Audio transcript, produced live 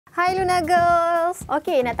Hai Lunagirls.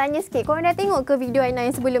 Okey, nak tanya sikit. Korang dah tengok ke video Ainaa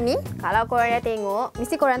yang sebelum ni? Kalau korang dah tengok,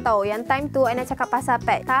 mesti korang tahu yang time tu Ainaa cakap pasal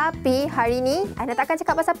pet. Tapi hari ni Ainaa takkan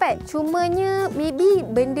cakap pasal pet. Cumanya maybe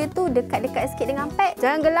benda tu dekat-dekat sikit dengan pet.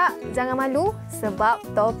 Jangan gelak, jangan malu sebab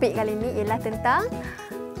topik kali ni ialah tentang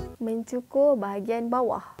mencukur bahagian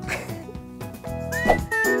bawah.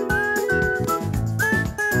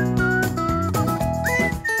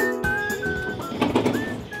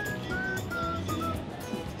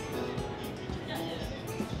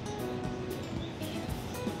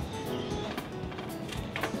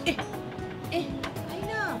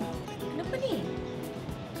 Ainaa, kenapa ni?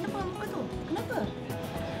 Kenapa muka tu? Kenapa?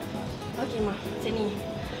 Okey, Ma. Macam ni.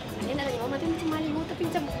 Ainaa nak tanya Mama tu macam malu tapi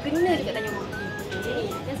macam kena juga tanya Mama. Macam ni.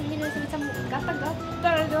 Dan sebenarnya rasa macam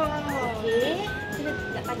gatal-gatal dah. Okey. Kita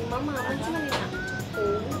nak tanya Mama macam mana nak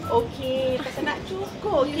cukur. Okey, pasal nak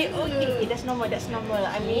cukur. Okey. That's normal.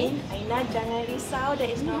 I mean, Ainaa jangan risau.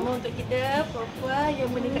 That is normal untuk kita perempuan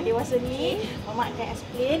yang mendekat dewasa ni. Mama akan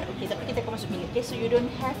explain. Okey, tapi kita akan masuk bilik. Okay, so you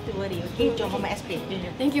don't have to worry. Okay, jom Mama explain.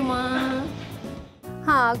 Thank you, Ma.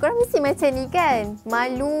 Korang mesti macam ni kan?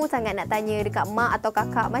 Malu sangat nak tanya dekat mak atau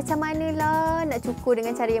kakak macam manalah nak cukur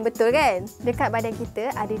dengan cara yang betul kan? Dekat badan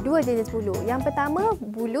kita ada dua jenis bulu. Yang pertama,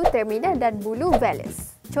 bulu terminal dan bulu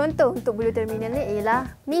vellus. Contoh untuk bulu terminal ni ialah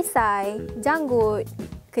misai, janggut,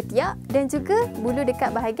 ketiak dan juga bulu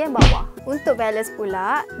dekat bahagian bawah. Untuk vellus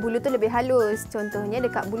pula, bulu tu lebih halus. Contohnya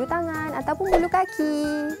dekat bulu tangan ataupun bulu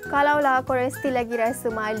kaki. Kalaulah korang still lagi rasa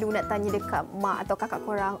malu nak tanya dekat mak atau kakak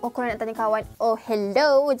korang, korang nak tanya kawan,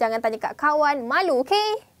 hello, jangan tanya kat kawan, malu,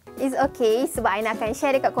 okay? It's okay sebab Ainaa akan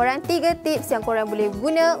share dekat korang 3 tips yang korang boleh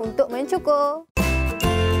guna untuk mencukur.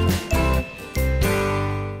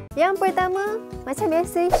 Yang pertama, macam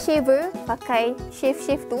biasa shaver, pakai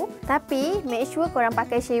shave tu. Tapi make sure korang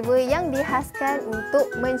pakai shaver yang dihaskan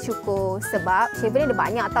untuk mencukur. Sebab shaver ni ada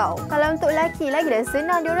banyak tau. Kalau untuk lelaki lagi dah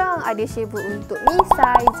senang diorang. Ada shaver untuk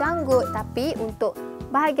misai, janggut. Tapi untuk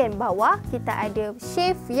bahagian bawah, kita ada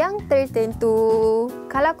shave yang tertentu.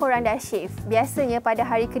 Kalau korang dah shave, biasanya pada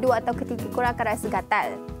hari kedua atau ketiga korang akan rasa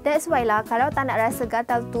gatal. That's why lah, kalau tak nak rasa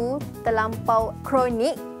gatal tu terlampau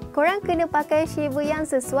kronik, korang kena pakai shaver yang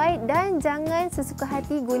sesuai dan jangan sesuka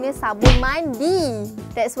hati guna sabun mandi.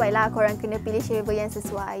 That's why lah korang kena pilih shaver yang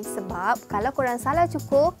sesuai. Sebab kalau korang salah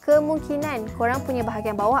cukur, kemungkinan korang punya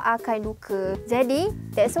bahagian bawah akan luka. Jadi,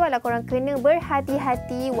 that's why lah korang kena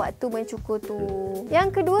berhati-hati waktu mencukur tu.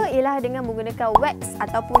 Yang kedua ialah dengan menggunakan wax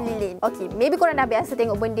ataupun lilin. Okay, maybe korang dah biasa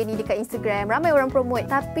tengok benda ni dekat Instagram. Ramai orang promote.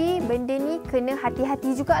 Tapi benda ni kena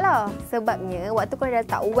hati-hati jugalah. Sebabnya, waktu korang dah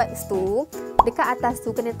letak wax tu, dekat atas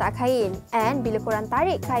tu kena letak kain. And bila korang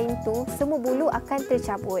tarik kain tu, semua bulu akan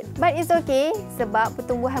tercabut. But it's okay sebab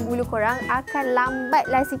pertumbuhan bulu korang akan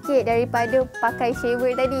lambatlah sikit daripada pakai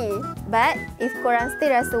shaver tadi. But if korang still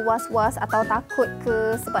rasa was-was atau takut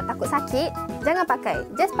ke sebab takut sakit, jangan pakai.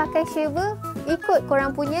 Just pakai shaver, ikut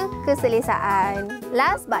korang punya keselesaan.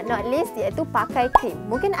 Last but not least iaitu pakai krim.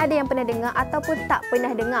 Mungkin ada yang pernah dengar ataupun tak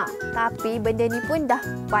pernah dengar. Tapi benda ni pun dah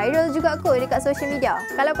viral juga kot dekat social media.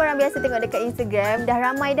 Kalau korang biasa tengok dekat Instagram, dah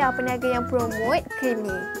ramai dah peniaga yang promote krim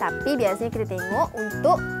ni. Tapi biasanya kita tengok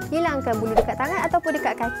untuk hilangkan bulu dekat tangan ataupun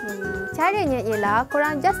dekat kaki. Caranya ialah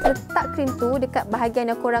korang just letak krim tu dekat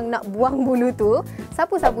bahagian yang korang nak buang bulu tu.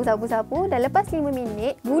 Sapu. Dan lepas 5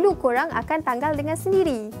 minit, bulu korang akan tanggal dengan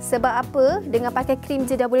sendiri. Sebab apa? Dengan pakai krim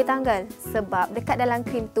je dah boleh tanggal. Sebab dekat dalam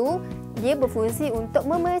krim tu, dia berfungsi untuk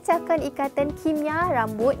memecahkan ikatan kimia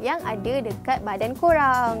rambut yang ada dekat badan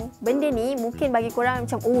korang. Benda ni mungkin bagi korang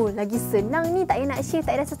macam, lagi senang ni, tak payah nak shave,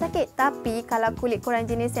 tak payah rasa sakit. Tapi kalau kulit korang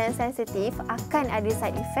jenis yang sensitif, akan ada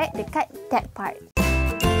side effect dekat that part.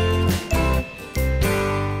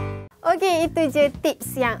 Okey, itu je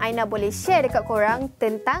tips yang Ainaa boleh share dekat korang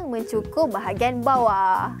tentang mencukur bahagian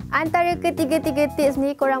bawah. Antara ketiga-tiga tips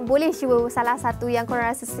ni, korang boleh cuba salah satu yang korang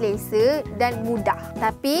rasa selesa dan mudah.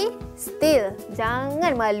 Tapi, still,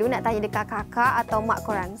 jangan malu nak tanya dekat kakak atau mak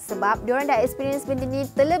korang. Sebab diorang dah experience benda ni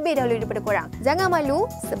terlebih dahulu daripada korang. Jangan malu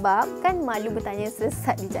sebab kan malu bertanya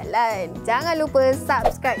sesat di jalan. Jangan lupa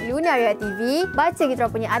subscribe Lunaria TV. Baca kita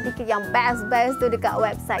punya artikel yang best-best tu dekat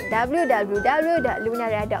website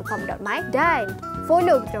www.lunaria.com.my dan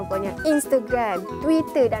follow kita punya Instagram,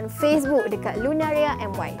 Twitter dan Facebook dekat Lunaria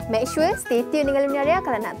MY. Make sure stay tune dengan Lunaria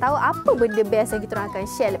kalau nak tahu apa benda best yang kita akan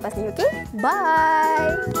share lepas ni, okay?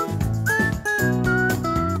 Bye!